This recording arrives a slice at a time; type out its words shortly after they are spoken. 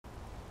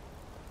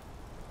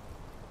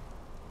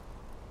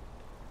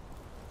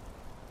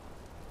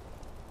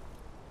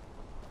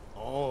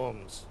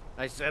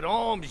I said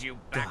Holmes, you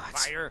Gods.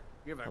 backfire.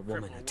 Give A crippled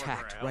woman worker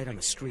attacked a right on helping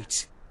the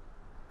streets.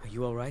 Are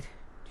you alright?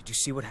 Did you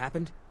see what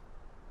happened?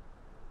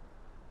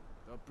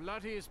 The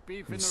bloodiest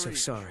beef in I'm the so reach.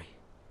 sorry.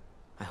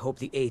 I hope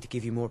the aid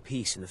give you more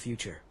peace in the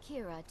future.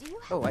 Kira, do you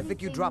have Oh, I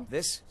think you anything dropped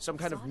this. Some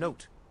kind of exotic?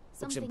 note. Looks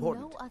Something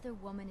important. no other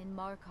woman in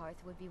Markarth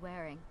would be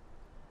wearing.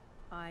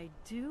 I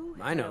do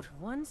My have note.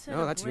 one set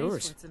No, of that's yours.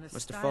 bracelets in a Must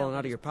have style fallen that out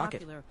of is your pocket.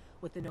 popular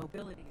with the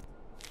nobility.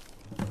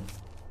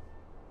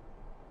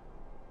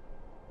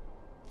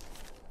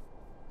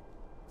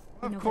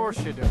 Of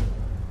course you do.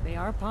 They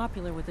are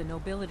popular with the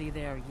nobility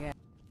there, yeah.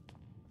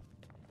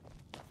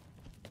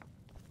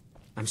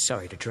 I'm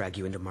sorry to drag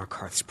you into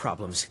Markarth's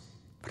problems,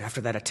 but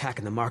after that attack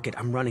in the market,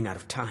 I'm running out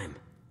of time.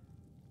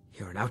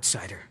 You're an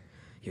outsider.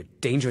 You're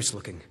dangerous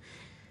looking.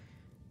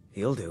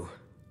 You'll do.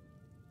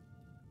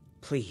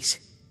 Please,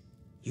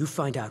 you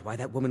find out why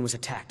that woman was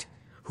attacked,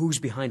 who's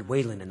behind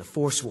Wayland and the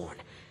Forsworn,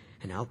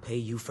 and I'll pay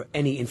you for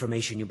any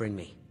information you bring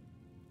me.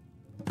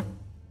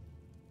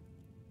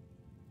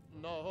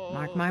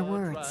 Mark my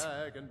words.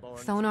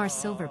 Thonar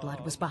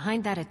Silverblood was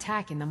behind that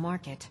attack in the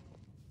market.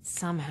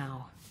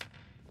 Somehow.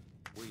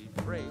 We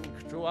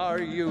drink to our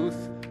youth,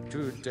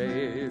 to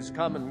days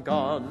come and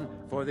gone,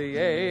 for the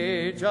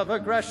age of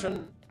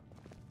aggression.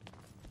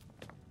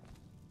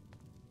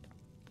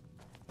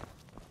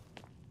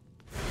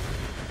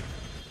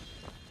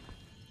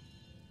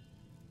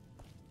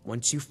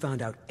 Once you've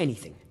found out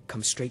anything,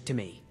 come straight to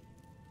me.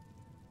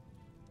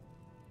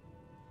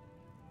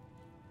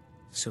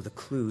 So the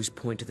clues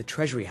point to the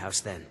treasury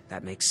house then.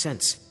 That makes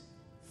sense.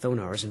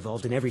 Thonar is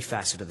involved in every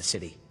facet of the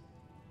city.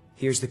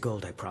 Here's the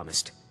gold I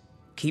promised.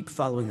 Keep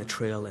following the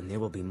trail and there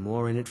will be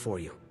more in it for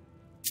you.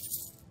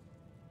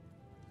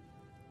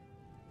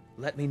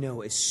 Let me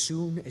know as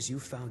soon as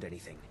you've found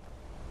anything.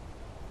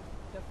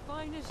 The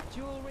finest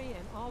jewelry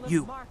in all of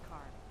You. Markarth.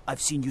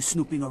 I've seen you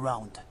snooping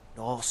around,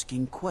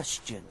 asking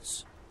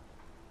questions.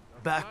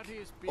 Back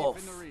Bloodiest beef off.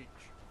 in the reach.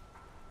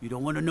 You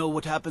don't want to know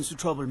what happens to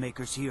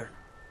troublemakers here.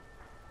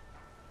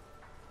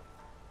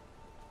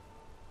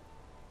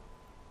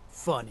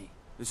 Funny.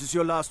 This is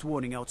your last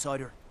warning,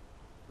 outsider.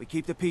 We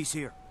keep the peace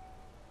here.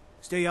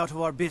 Stay out of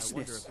our I wonder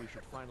business. if we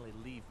should finally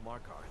leave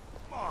Markarth.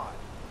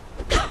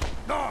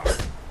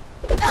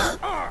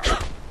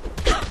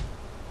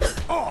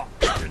 Oh,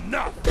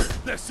 enough!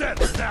 This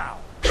ends now!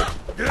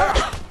 You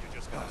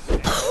just gotta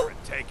stand there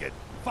and take it.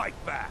 Fight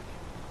back!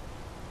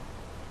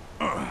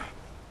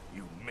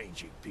 You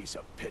mangy piece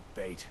of pit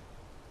bait.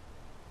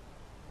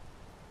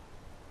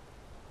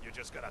 You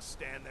just gotta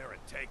stand there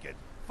and take it.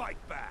 Fight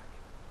back!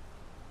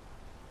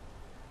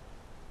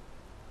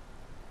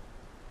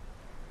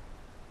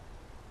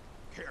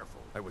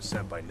 Careful. I was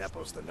sent by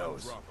Nepos the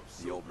Nose.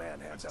 The old man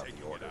hands out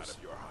the orders.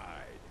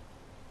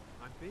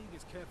 I'm being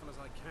as careful as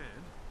I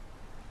can.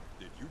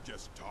 Did you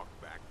just talk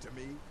back to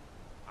me?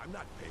 I'm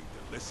not paid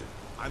to listen.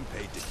 I'm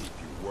paid to keep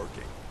you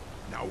working.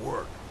 Now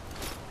work.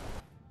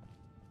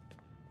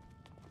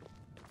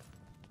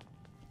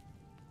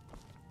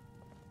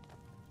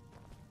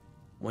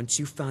 Once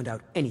you've found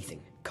out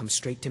anything, come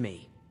straight to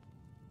me.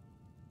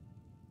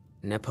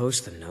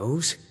 Nepos the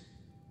Nose?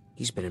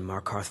 He's been in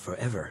Markarth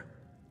forever,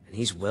 and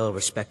he's well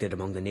respected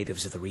among the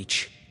natives of the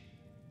Reach.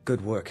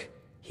 Good work.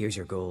 Here's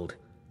your gold.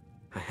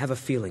 I have a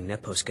feeling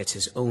Nepos gets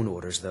his own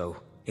orders, though.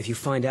 If you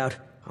find out,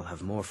 I'll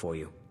have more for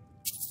you.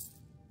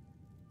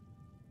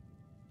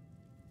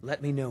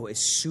 Let me know as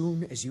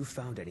soon as you've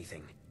found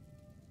anything.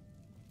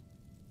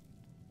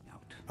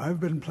 I've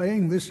been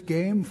playing this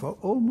game for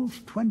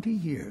almost 20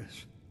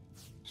 years,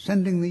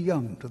 sending the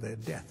young to their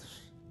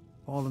deaths,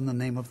 all in the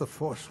name of the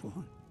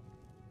Forsworn.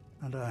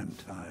 And I'm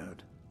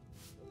tired.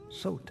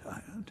 So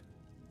tired.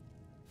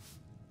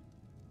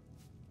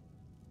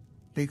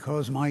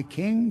 Because my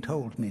king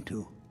told me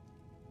to.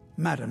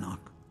 Madanach.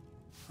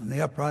 When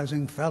the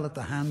uprising fell at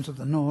the hands of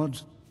the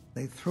Nords,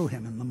 they threw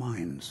him in the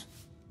mines.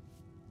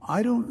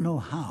 I don't know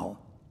how,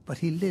 but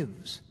he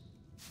lives.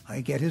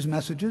 I get his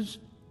messages,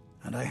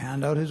 and I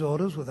hand out his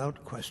orders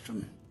without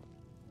question.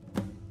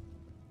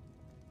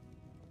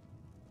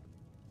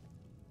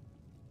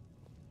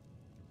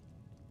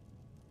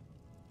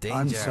 Danger.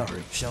 I'm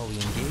sorry. Shall we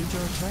engage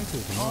or try to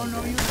ignore? Oh,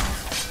 no, you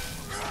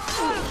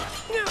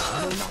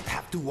I will not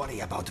have to worry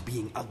about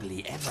being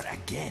ugly ever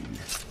again.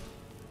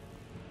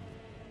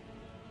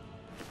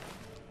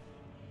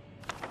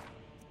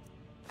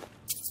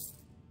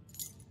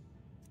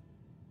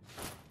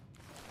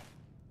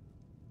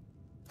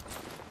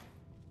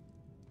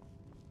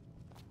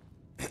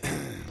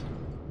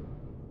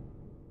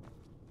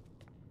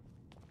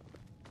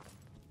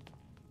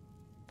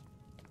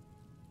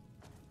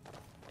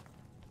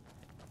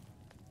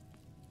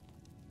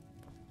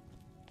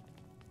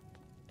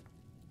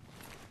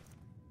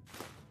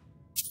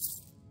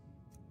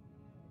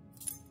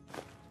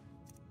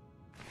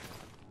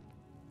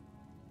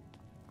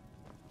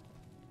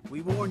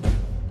 We warned you,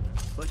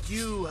 but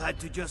you had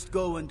to just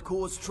go and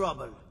cause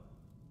trouble.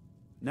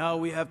 Now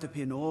we have to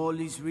pin all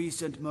these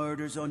recent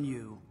murders on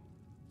you.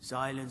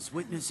 Silence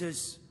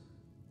witnesses.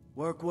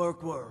 Work,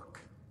 work,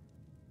 work.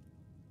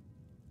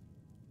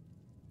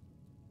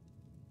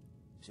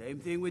 Same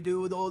thing we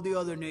do with all the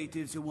other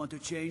natives who want to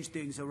change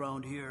things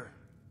around here.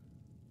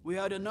 We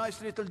had a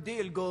nice little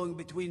deal going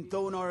between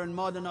Thonar and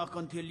Madanak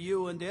until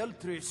you and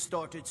Eltrys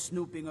started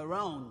snooping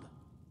around.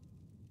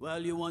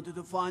 Well, you wanted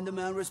to find the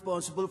man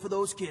responsible for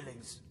those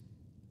killings.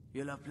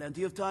 You'll have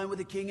plenty of time with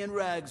the King in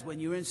Rags when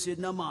you're in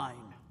Sidna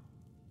Mine.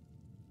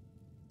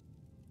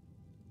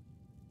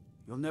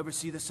 You'll never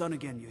see the sun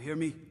again, you hear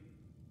me?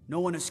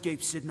 No one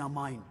escapes Sidna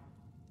Mine.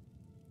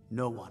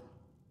 No one.